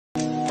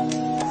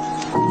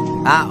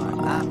Tune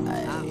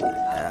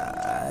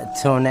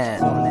in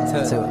to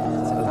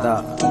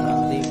the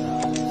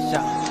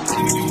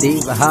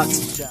Diva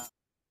House Show.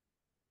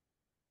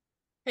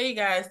 Hey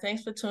guys,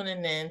 thanks for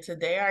tuning in.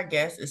 Today our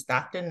guest is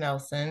Dr.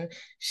 Nelson.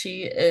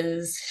 She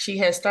has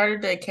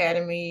started the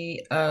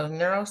Academy of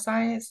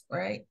Neuroscience,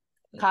 right?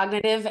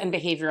 Cognitive and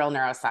behavioral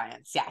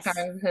neuroscience. Yes.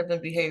 Cognitive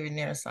and Behavior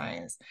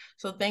Neuroscience.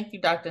 So thank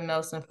you, Dr.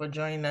 Nelson, for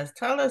joining us.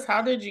 Tell us,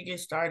 how did you get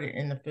started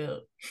in the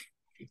field?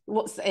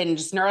 Well, and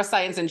just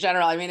neuroscience in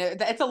general. I mean,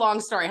 it's a long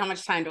story. How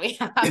much time do we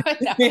have?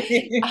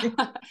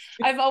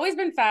 I've always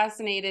been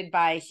fascinated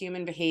by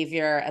human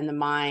behavior and the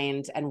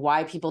mind and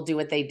why people do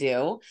what they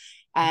do.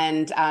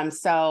 And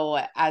so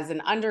as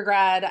an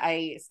undergrad,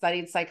 I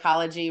studied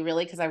psychology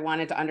really because I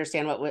wanted to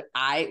understand what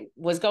I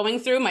was going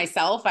through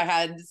myself. I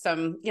had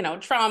some,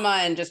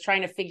 trauma and just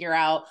trying to figure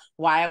out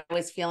why I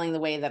was feeling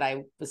the way that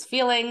I was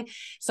feeling.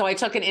 So I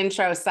took an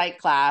intro psych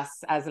class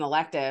as an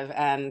elective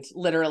and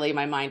literally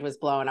my mind was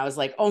blown. I was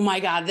like, oh my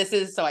God,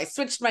 so I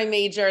switched my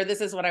major. This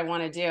is what I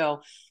want to do.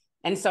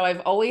 And so I've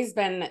always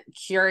been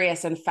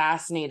curious and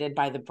fascinated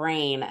by the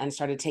brain and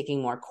started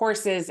taking more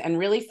courses and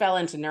really fell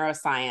into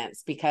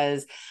neuroscience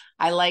because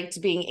I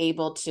liked being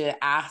able to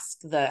ask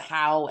the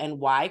how and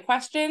why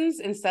questions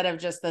instead of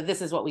just this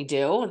is what we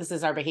do, this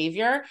is our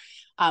behavior,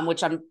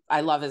 which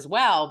I love as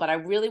well. But I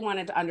really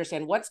wanted to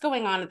understand what's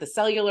going on at the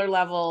cellular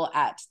level,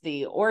 at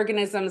the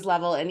organisms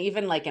level, and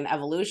even like an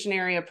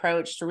evolutionary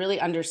approach to really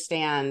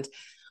understand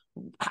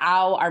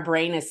how our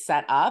brain is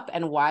set up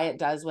and why it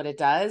does what it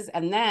does.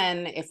 And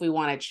then if we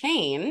want to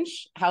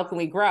change, how can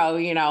we grow,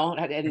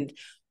 and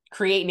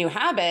create new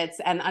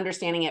habits, and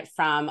understanding it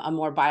from a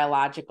more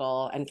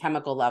biological and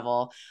chemical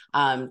level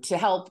to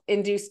help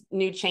induce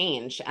new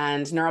change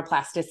and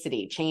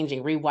neuroplasticity,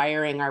 changing,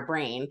 rewiring our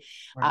brain.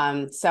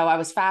 Right. So I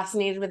was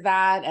fascinated with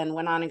that and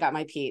went on and got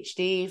my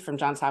PhD from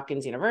Johns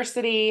Hopkins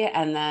University,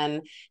 and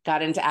then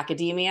got into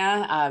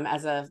academia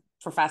as a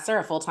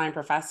full-time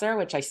professor,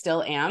 which I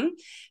still am,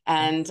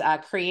 and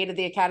created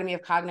the Academy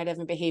of Cognitive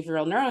and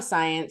Behavioral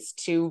Neuroscience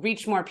to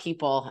reach more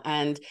people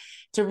and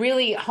to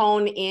really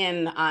hone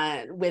in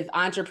with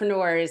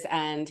entrepreneurs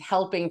and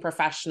helping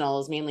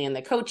professionals, mainly in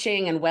the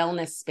coaching and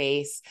wellness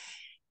space,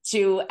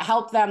 to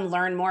help them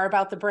learn more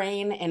about the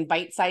brain in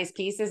bite-sized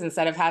pieces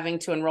instead of having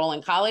to enroll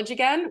in college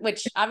again,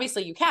 which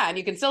obviously you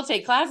can still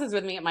take classes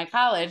with me at my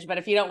college, but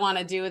if you don't want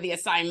to do the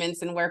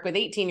assignments and work with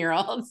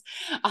 18-year-olds,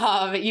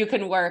 you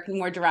can work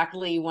more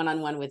directly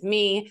one-on-one with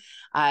me.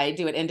 I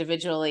do it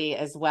individually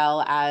as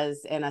well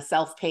as in a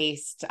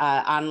self-paced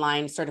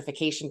online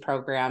certification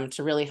program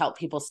to really help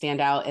people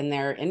stand out in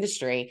their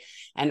industry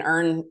and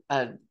earn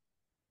a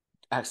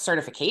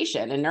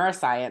certification in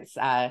neuroscience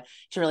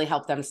to really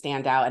help them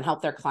stand out and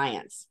help their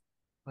clients.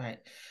 Right.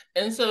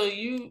 And so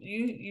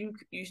you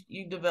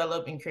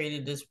developed and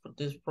created this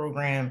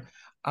program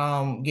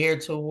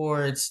geared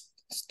towards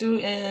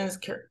students,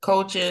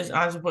 coaches,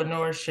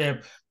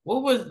 entrepreneurship.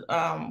 What was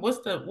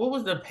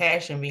the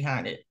passion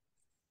behind it?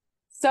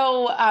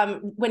 So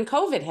when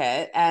COVID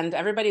hit and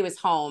everybody was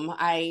home,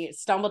 I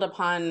stumbled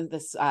upon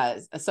this a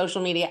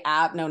social media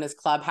app known as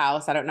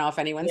Clubhouse. I don't know if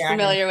anyone's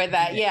familiar with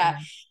that. Yeah.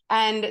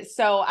 And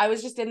so I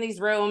was just in these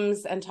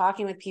rooms and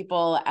talking with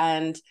people.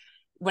 And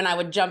when I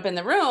would jump in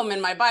the room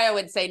and my bio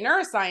would say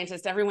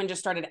neuroscientist, everyone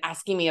just started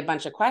asking me a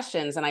bunch of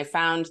questions. And I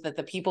found that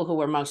the people who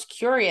were most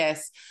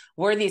curious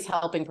were these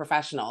helping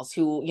professionals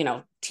who,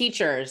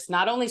 teachers,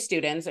 not only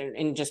students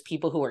and just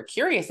people who were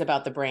curious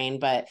about the brain,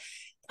 but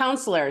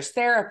counselors,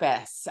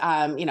 therapists,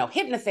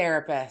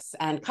 hypnotherapists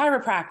and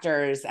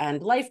chiropractors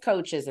and life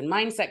coaches and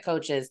mindset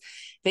coaches.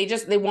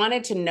 They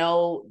wanted to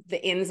know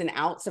the ins and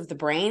outs of the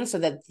brain so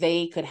that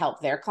they could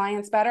help their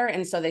clients better.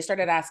 And so they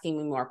started asking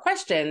me more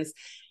questions.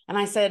 And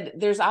I said,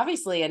 there's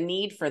obviously a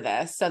need for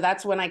this. So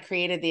that's when I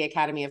created the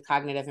Academy of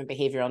Cognitive and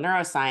Behavioral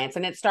Neuroscience.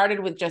 And it started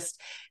with just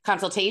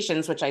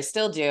consultations, which I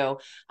still do.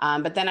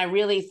 But then I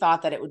really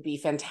thought that it would be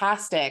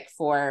fantastic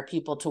for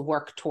people to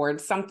work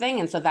towards something.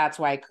 And so that's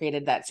why I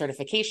created that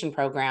certification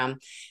program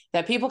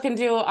that people can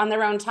do on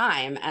their own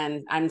time.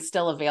 And I'm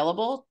still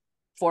available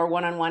for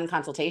one-on-one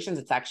consultations.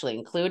 It's actually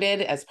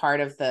included as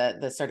part of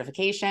the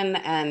certification.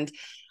 And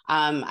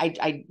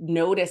I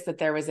noticed that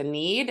there was a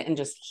need in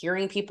just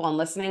hearing people and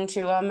listening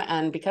to them.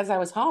 And because I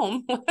was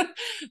home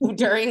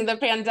during the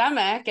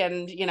pandemic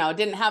and,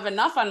 didn't have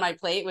enough on my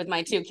plate with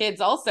my two kids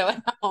also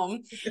at home,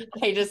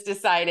 I just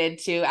decided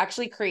to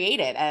actually create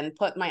it and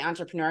put my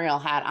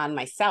entrepreneurial hat on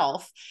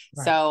myself.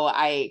 Right. So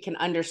I can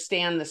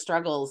understand the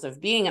struggles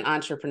of being an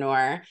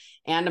entrepreneur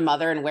and a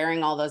mother and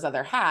wearing all those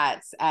other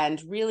hats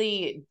and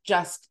really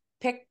just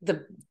pick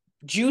the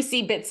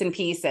juicy bits and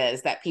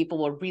pieces that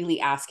people were really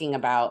asking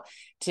about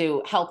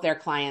to help their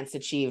clients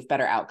achieve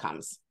better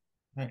outcomes.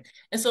 Right.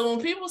 And so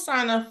when people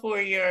sign up for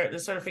the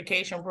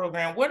certification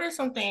program, what are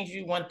some things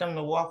you want them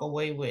to walk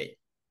away with?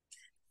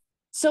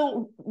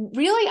 So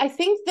really, I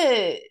think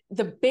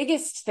the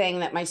biggest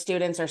thing that my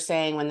students are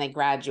saying when they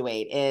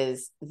graduate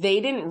is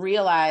they didn't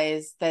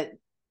realize that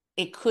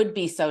it could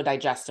be so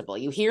digestible.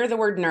 You hear the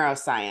word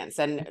neuroscience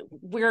and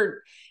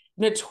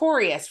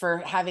notorious for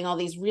having all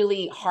these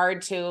really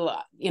hard to,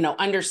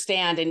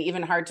 understand and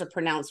even hard to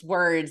pronounce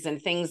words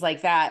and things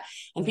like that.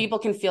 And people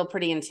can feel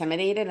pretty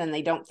intimidated and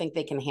they don't think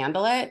they can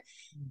handle it,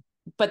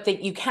 but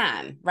that you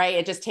can, right?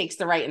 It just takes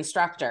the right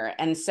instructor.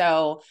 And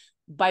so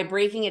by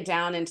breaking it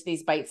down into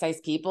these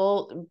bite-sized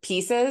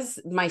pieces,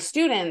 my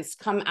students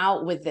come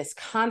out with this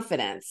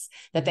confidence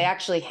that they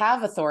actually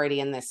have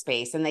authority in this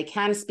space and they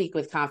can speak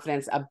with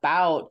confidence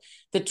about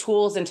the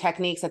tools and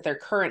techniques that they're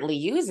currently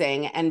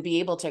using and be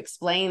able to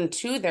explain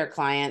to their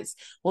clients,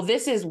 well,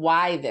 this is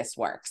why this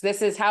works.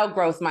 This is how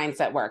growth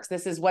mindset works.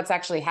 This is what's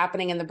actually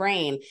happening in the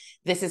brain.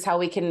 This is how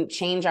we can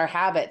change our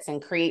habits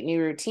and create new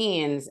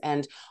routines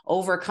and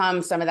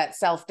overcome some of that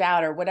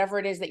self-doubt or whatever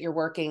it is that you're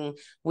working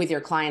with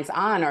your clients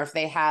on, or if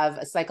they have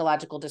a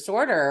psychological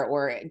disorder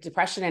or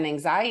depression and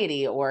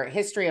anxiety or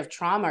history of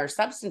trauma or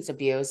substance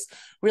abuse,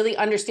 really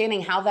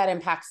understanding how that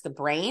impacts the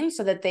brain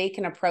so that they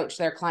can approach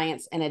their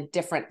clients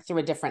through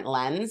a different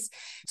lens.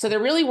 So they're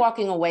really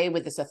walking away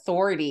with this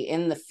authority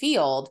in the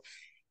field,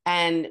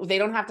 and they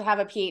don't have to have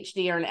a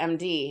PhD or an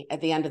MD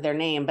at the end of their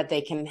name, but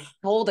they can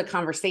hold a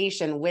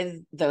conversation with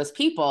those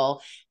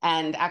people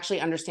and actually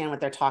understand what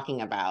they're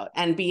talking about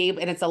and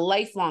and it's a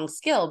lifelong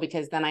skill,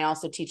 because then I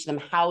also teach them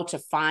how to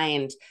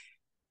find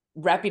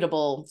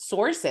reputable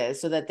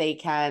sources so that they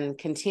can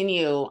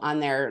continue on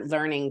their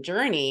learning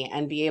journey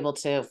and be able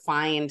to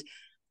find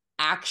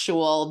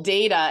actual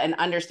data and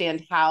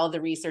understand how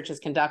the research is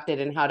conducted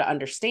and how to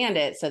understand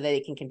it so that they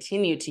can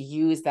continue to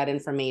use that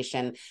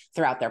information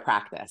throughout their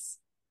practice.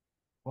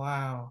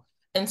 Wow.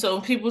 And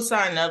so people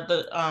sign up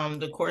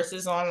the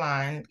courses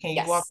online. Can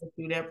you walk us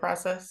through that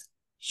process?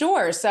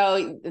 Sure.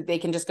 So they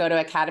can just go to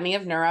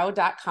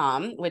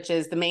academyofneuro.com, which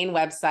is the main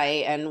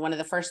website. And one of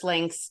the first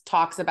links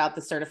talks about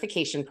the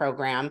certification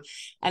program.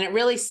 And it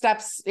really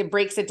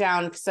breaks it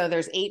down. So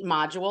there's 8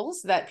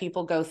 modules that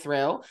people go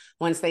through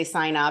once they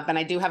sign up. And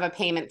I do have a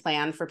payment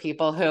plan for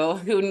people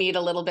who need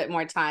a little bit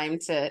more time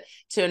to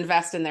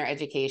invest in their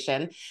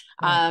education.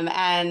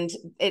 And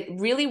it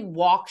really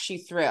walks you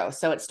through.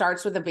 So it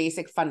starts with the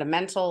basic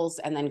fundamentals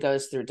and then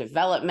goes through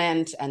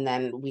development. And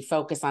then we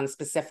focus on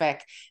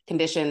specific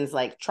conditions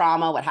like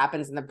trauma, what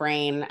happens in the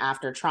brain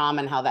after trauma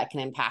and how that can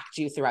impact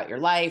you throughout your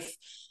life,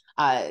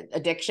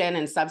 addiction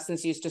and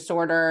substance use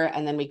disorder.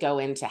 And then we go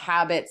into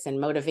habits and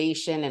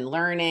motivation and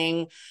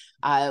learning.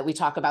 We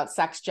talk about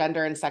sex,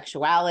 gender, and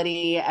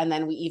sexuality. And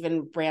then we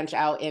even branch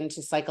out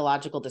into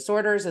psychological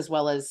disorders as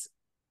well as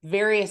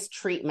various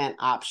treatment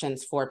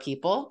options for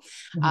people.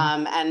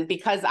 And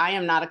because I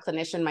am not a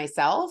clinician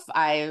myself,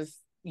 I've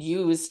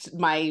used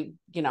my,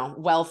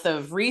 wealth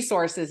of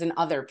resources in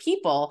other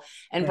people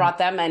and brought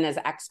them in as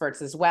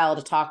experts as well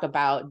to talk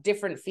about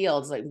different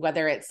fields, like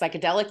whether it's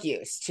psychedelic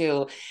use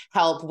to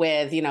help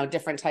with,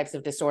 different types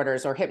of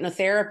disorders, or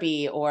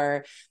hypnotherapy,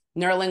 or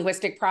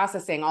neurolinguistic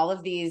processing, all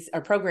of these are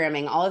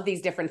programming, all of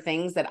these different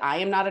things that I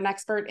am not an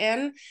expert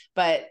in,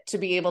 but to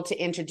be able to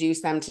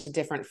introduce them to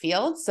different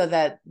fields so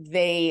that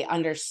they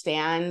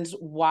understand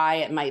why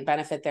it might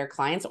benefit their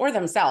clients or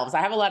themselves.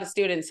 I have a lot of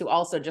students who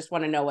also just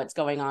want to know what's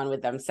going on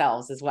with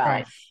themselves as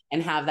well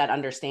and have that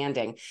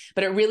understanding.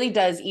 But it really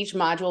does, each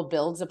module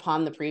builds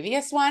upon the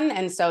previous one.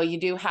 And so you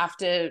do have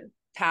to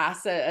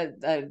pass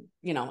a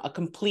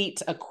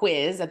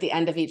quiz at the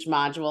end of each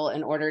module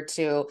in order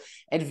to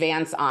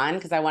advance on,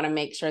 because I want to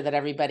make sure that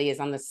everybody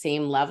is on the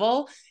same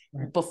level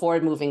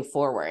before moving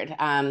forward.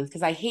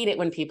 Because I hate it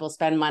when people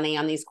spend money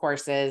on these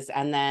courses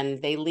and then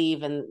they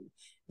leave and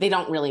they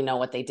don't really know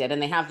what they did,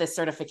 and they have this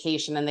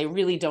certification and they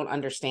really don't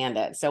understand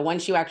it. So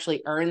once you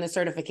actually earn the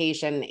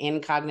certification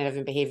in cognitive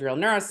and behavioral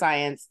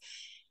neuroscience,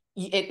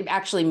 it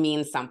actually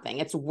means something.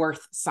 It's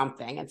worth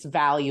something. It's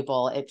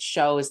valuable. It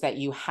shows that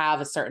you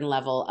have a certain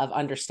level of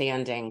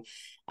understanding.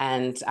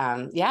 And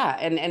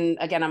and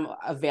again, I'm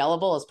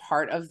available as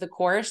part of the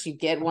course. You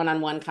get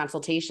one-on-one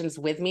consultations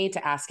with me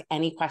to ask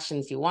any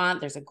questions you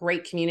want. There's a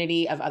great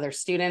community of other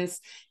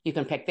students. You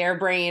can pick their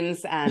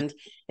brains, and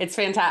it's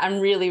fantastic. I'm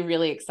really,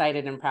 really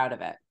excited and proud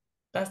of it.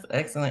 That's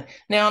excellent.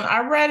 Now,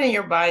 I read in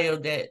your bio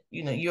that,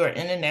 you're an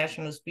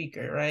international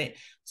speaker, right?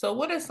 So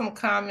what are some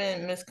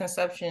common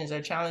misconceptions or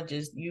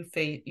challenges you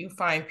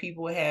find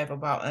people have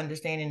about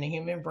understanding the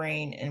human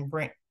brain and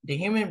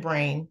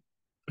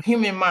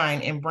human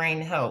mind and brain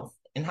health?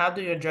 And how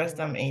do you address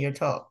them in your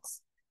talks?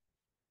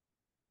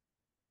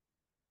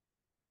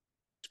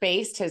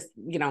 Based has,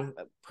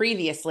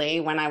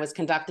 previously when I was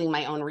conducting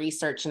my own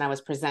research and I was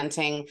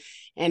presenting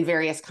in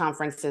various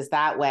conferences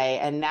that way.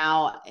 And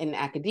now in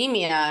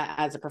academia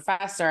as a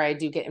professor, I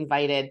do get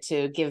invited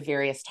to give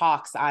various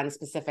talks on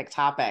specific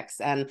topics.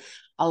 And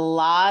a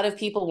lot of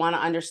people want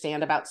to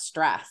understand about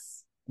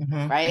stress,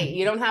 right?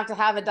 You don't have to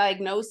have a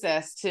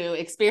diagnosis to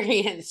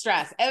experience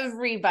stress.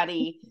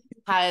 Everybody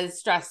has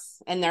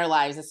stress in their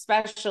lives,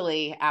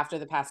 especially after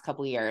the past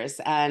couple of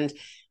years. And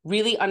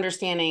really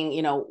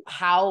understanding,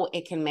 how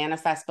it can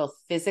manifest both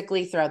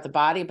physically throughout the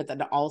body, but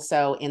then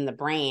also in the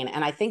brain.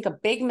 And I think a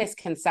big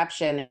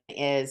misconception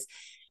is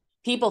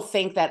people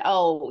think that,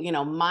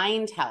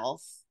 mind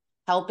health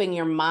helping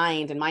your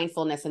mind and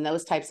mindfulness and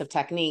those types of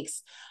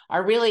techniques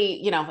are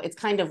really, it's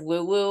kind of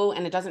woo-woo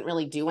and it doesn't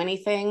really do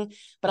anything.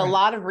 But a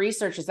lot of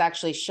research is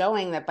actually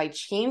showing that by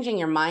changing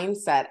your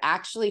mindset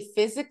actually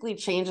physically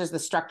changes the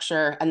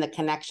structure and the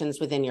connections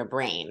within your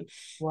brain.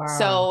 Wow.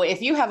 So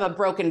if you have a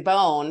broken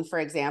bone, for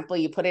example,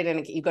 you go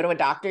to a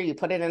doctor, you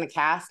put it in a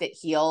cast, it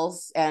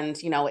heals and,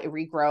 it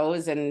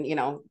regrows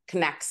and,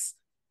 connects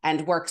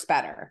and works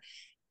better.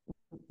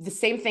 The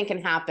same thing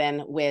can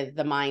happen with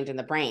the mind and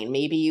the brain.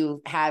 Maybe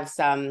you have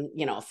some,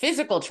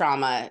 physical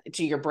trauma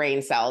to your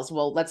brain cells.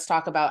 Well, let's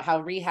talk about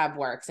how rehab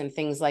works and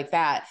things like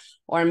that.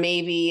 Or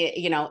maybe,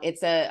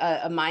 it's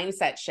a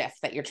mindset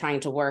shift that you're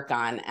trying to work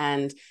on.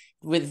 And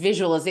with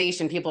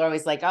visualization, people are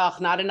always like, oh,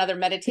 not another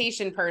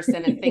meditation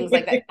person and things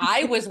like that.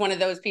 I was one of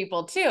those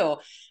people too,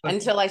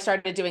 until I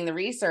started doing the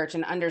research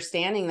and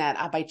understanding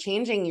that by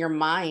changing your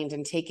mind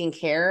and taking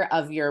care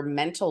of your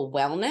mental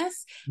wellness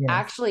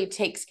actually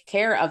takes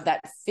care of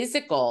that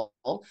physical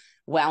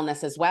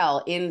wellness as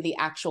well in the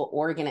actual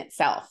organ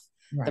itself.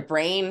 The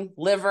brain,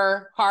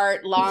 liver,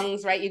 heart,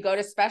 lungs, right? You go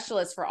to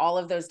specialists for all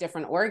of those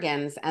different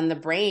organs, and the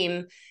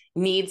brain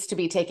needs to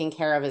be taken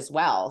care of as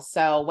well.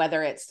 So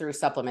whether it's through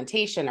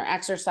supplementation or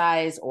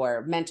exercise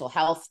or mental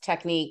health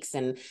techniques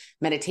and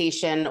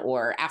meditation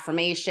or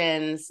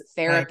affirmations,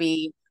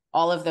 therapy,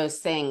 all of those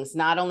things,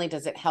 not only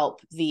does it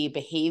help the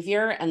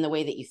behavior and the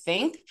way that you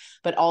think,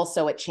 but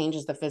also it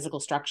changes the physical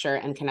structure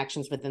and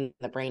connections within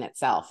the brain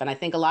itself. And I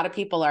think a lot of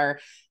people are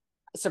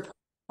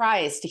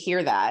surprised to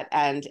hear that.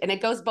 And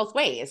it goes both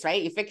ways,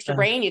 right? You fix your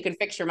brain, you can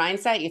fix your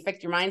mindset. You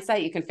fix your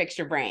mindset, you can fix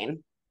your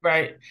brain.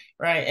 Right.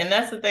 And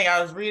that's the thing.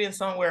 I was reading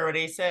somewhere where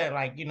they said,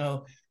 like,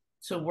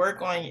 to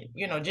work on,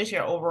 just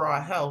your overall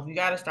health, you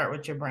got to start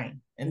with your brain,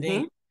 and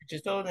then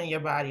your soul and your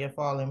body will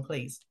fall in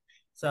place.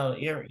 So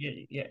you're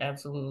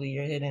absolutely,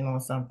 you're hitting on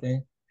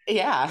something.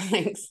 Yeah,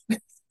 thanks.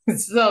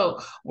 So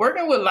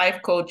working with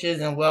life coaches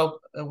and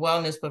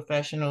wellness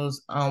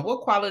professionals,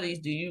 what qualities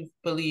do you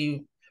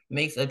believe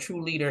makes a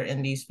true leader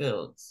in these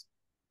fields?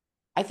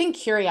 I think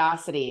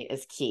curiosity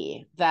is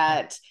key,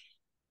 that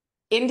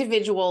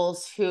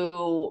individuals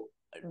who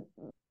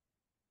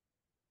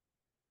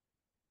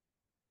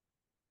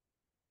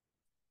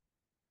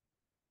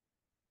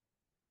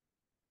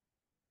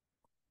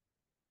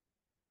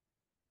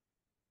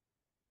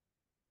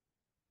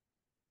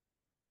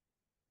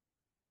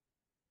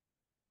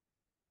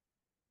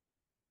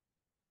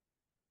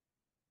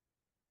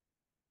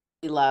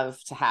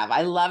love to have.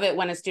 I love it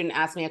when a student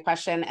asks me a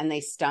question and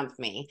they stump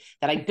me,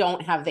 that I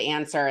don't have the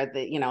answer at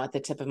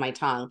the tip of my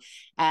tongue.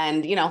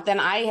 And,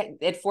 then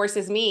it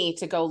forces me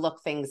to go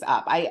look things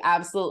up. I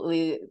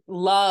absolutely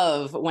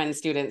love when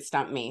students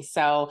stump me.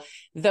 So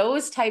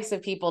those types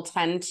of people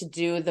tend to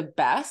do the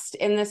best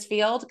in this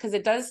field, because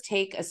it does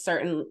take a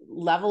certain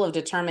level of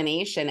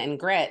determination and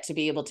grit to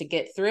be able to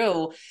get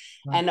through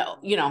and,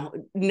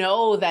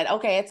 know that,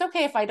 okay, it's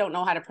okay if I don't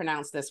know how to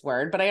pronounce this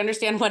word, but I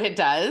understand what it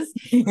does.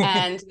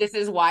 And this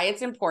is why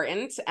it's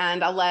important.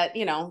 And I'll let,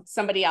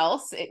 somebody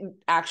else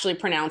actually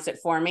pronounce it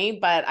for me,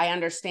 but I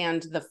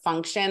understand the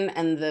function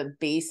and the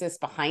basis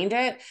behind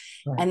it.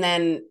 And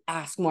then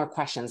ask more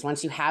questions.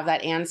 Once you have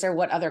that answer,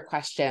 what other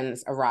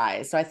questions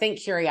arise? So I think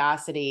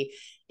curiosity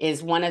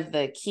is one of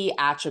the key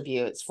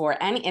attributes for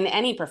in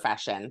any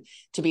profession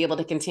to be able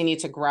to continue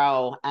to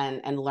grow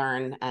and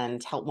learn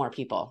and help more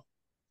people.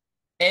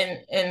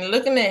 And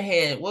looking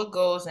ahead, what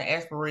goals and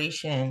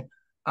aspiration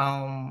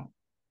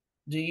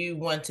do you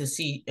want to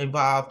see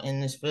evolve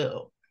in this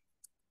field?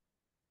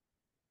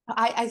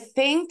 I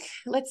think,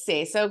 let's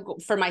see. So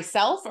for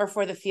myself or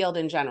for the field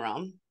in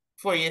general?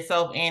 For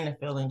yourself and the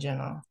field in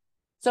general.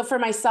 So for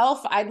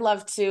myself, I'd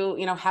love to,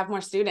 have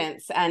more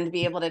students and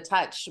be able to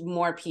touch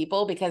more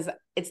people, because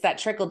it's that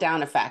trickle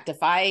down effect. If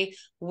I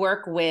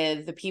work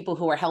with the people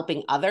who are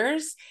helping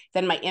others,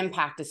 then my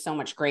impact is so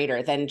much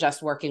greater than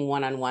just working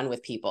one-on-one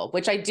with people,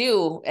 which I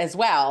do as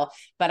well.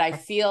 But I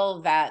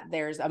feel that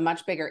there's a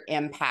much bigger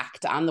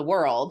impact on the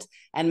world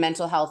and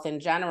mental health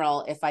in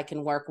general if I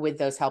can work with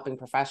those helping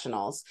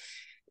professionals.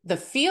 The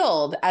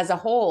field as a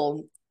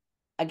whole,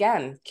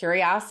 again,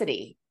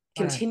 curiosity.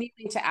 Continuing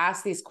to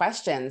ask these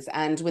questions,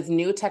 and with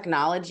new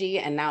technology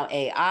and now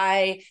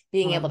AI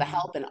being able to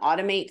help and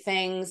automate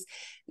things,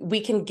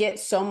 we can get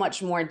so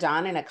much more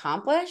done and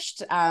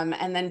accomplished,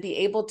 and then be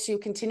able to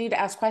continue to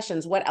ask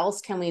questions. What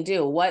else can we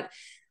do? What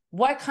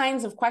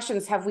kinds of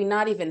questions have we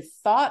not even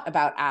thought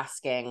about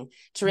asking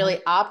to really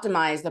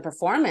optimize the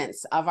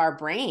performance of our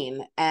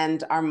brain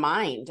and our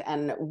mind?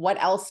 And what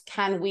else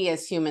can we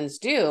as humans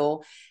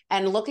do?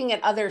 And looking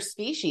at other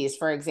species,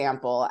 for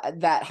example,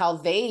 that how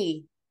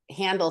they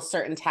handle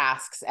certain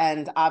tasks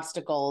and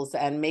obstacles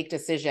and make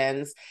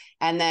decisions,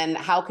 And then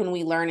how can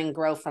we learn and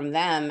grow from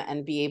them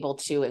and be able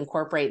to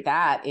incorporate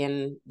that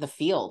in the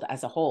field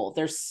as a whole?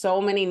 There's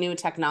so many new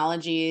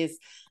technologies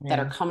that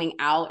are coming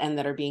out and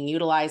that are being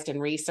utilized in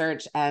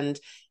research. And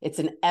it's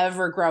an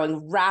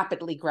ever-growing,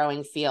 rapidly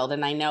growing field.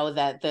 And I know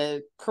that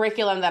the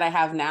curriculum that I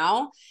have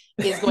now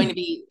is going to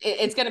be,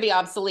 it's going to be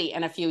obsolete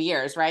in a few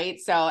years, right?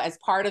 So as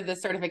part of the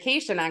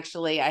certification,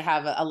 actually, I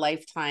have a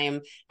lifetime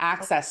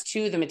access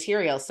to the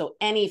material. So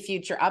any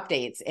future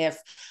updates, if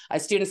a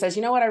student says,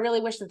 you know what, I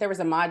really wish that there was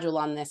a module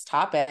on this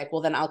topic,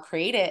 well, then I'll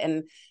create it.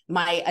 And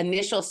my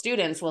initial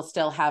students will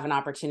still have an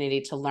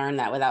opportunity to learn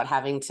that without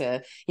having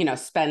to, you know,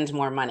 spend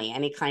more money.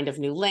 Any kind of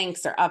new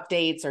links or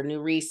updates or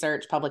new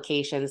research,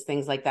 publications,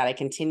 things like that. I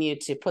continue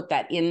to put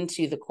that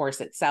into the course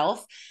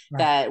itself,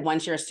 that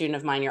once you're a student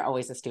of mine, you're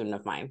always a student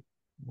of mine.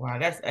 Wow,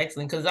 that's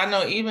excellent. Because I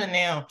know even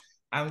now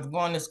I'm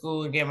going to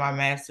school to get my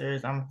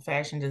master's. I'm a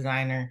fashion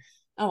designer.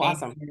 Oh,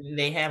 awesome.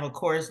 They have a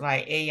course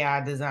like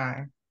AI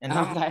design. And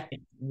I'm like,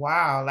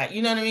 wow, like,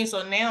 you know what I mean?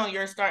 So now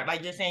you're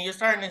like you're saying, you're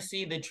starting to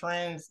see the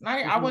trends.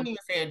 I wouldn't even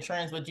say the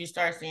trends, but you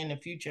start seeing the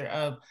future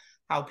of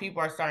how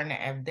people are starting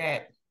to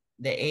adapt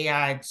the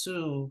AI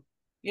to,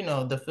 you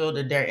know, the field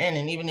that they're in.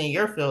 And even in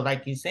your field,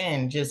 like you're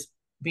saying, just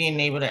being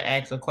able to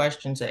ask a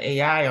question to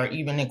AI or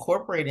even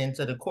incorporate it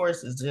into the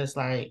course is just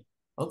like,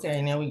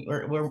 okay, now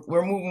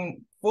we're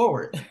moving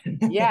forward.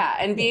 Yeah,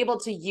 and be able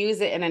to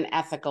use it in an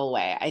ethical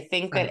way. I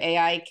think that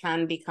AI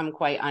can become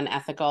quite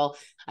unethical.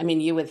 I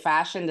mean, you with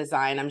fashion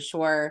design, I'm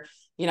sure,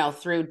 you know,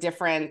 through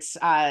different,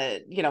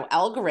 you know,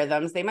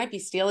 algorithms, they might be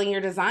stealing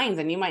your designs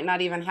and you might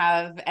not even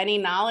have any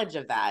knowledge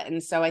of that.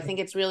 And so I think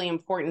it's really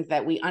important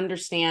that we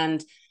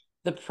understand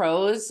the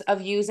pros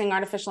of using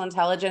artificial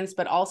intelligence,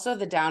 but also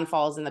the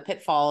downfalls and the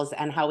pitfalls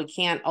and how we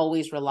can't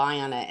always rely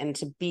on it, and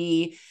to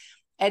be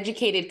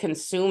educated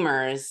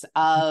consumers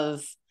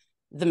of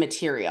the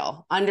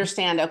material.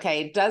 Understand,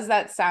 okay, does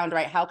that sound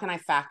right? How can I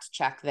fact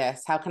check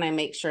this? How can I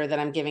make sure that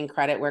I'm giving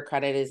credit where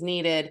credit is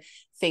needed?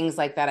 Things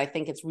like that. I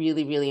think it's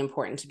really, really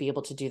important to be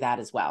able to do that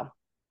as well.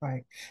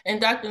 Right.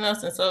 And Dr.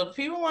 Nelson, so if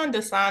people wanted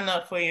to sign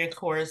up for your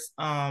course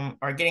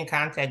or get in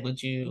contact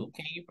with you,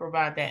 can you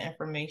provide that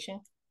information?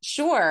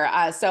 Sure.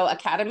 So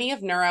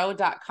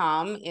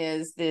academyofneuro.com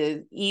is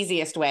the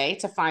easiest way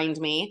to find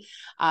me.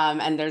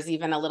 And there's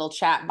even a little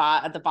chat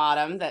bot at the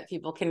bottom that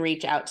people can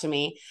reach out to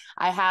me.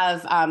 I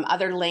have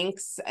other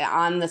links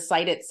on the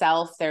site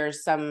itself.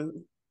 There's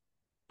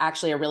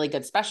actually a really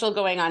good special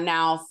going on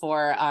now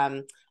for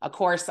a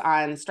course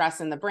on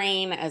stress in the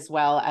brain, as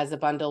well as a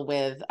bundle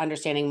with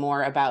understanding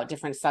more about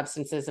different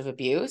substances of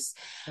abuse.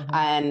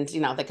 And,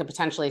 you know, that could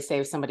potentially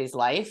save somebody's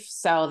life.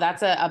 So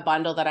that's a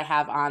bundle that I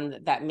have on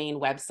that main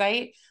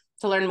website.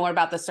 To learn more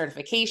about the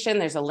certification,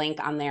 there's a link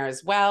on there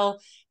as well.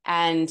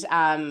 And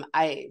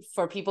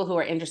for people who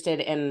are interested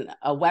in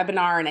a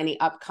webinar and any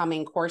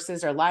upcoming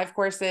courses or live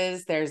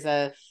courses, there's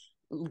a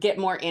get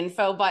more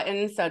info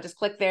button. So just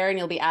click there and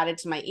you'll be added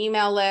to my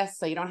email list.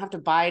 So you don't have to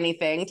buy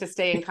anything to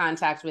stay in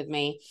contact with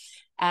me.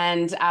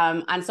 And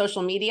on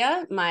social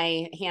media,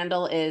 my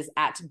handle is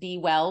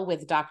 @BeWell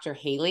with Dr.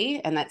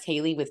 Hayley, and that's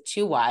Hayley with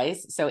 2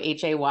 Y's. So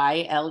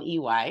Hayley.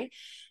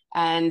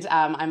 And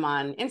I'm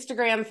on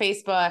Instagram,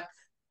 Facebook,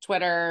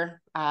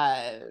 Twitter,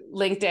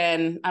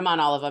 LinkedIn. I'm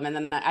on all of them. And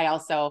then I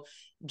also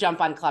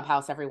jump on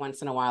Clubhouse every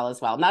once in a while as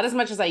well. Not as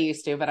much as I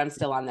used to, but I'm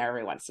still on there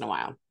every once in a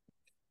while.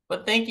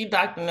 But thank you,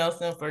 Dr.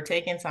 Nelson, for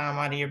taking time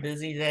out of your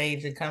busy day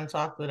to come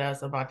talk with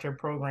us about your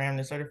program,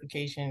 the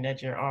certification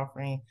that you're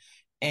offering.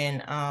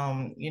 And,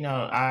 you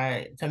know,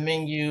 I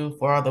commend you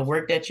for all the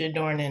work that you're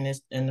doing in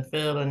the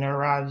field of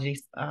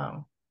neuroscience,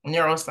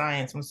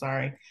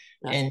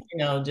 And, you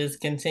know,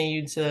 just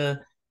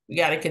we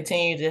got to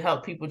continue to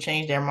help people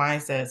change their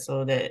mindset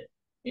so that,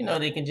 you know,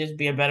 they can just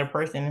be a better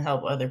person and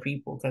help other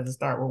people, because it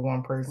starts with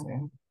one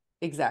person.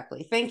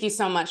 Exactly. Thank you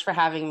so much for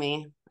having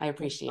me. I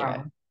appreciate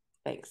it.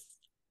 Thanks.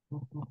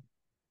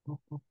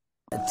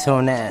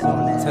 Tune in to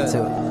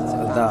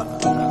the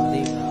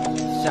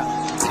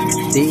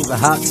Diva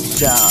Hawks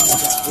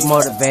Show.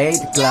 Motivate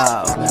the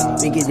glow.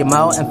 We get you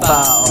more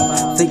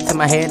info. Think to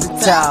my head to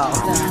toe.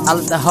 I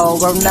let the whole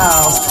world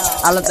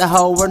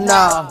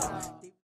know.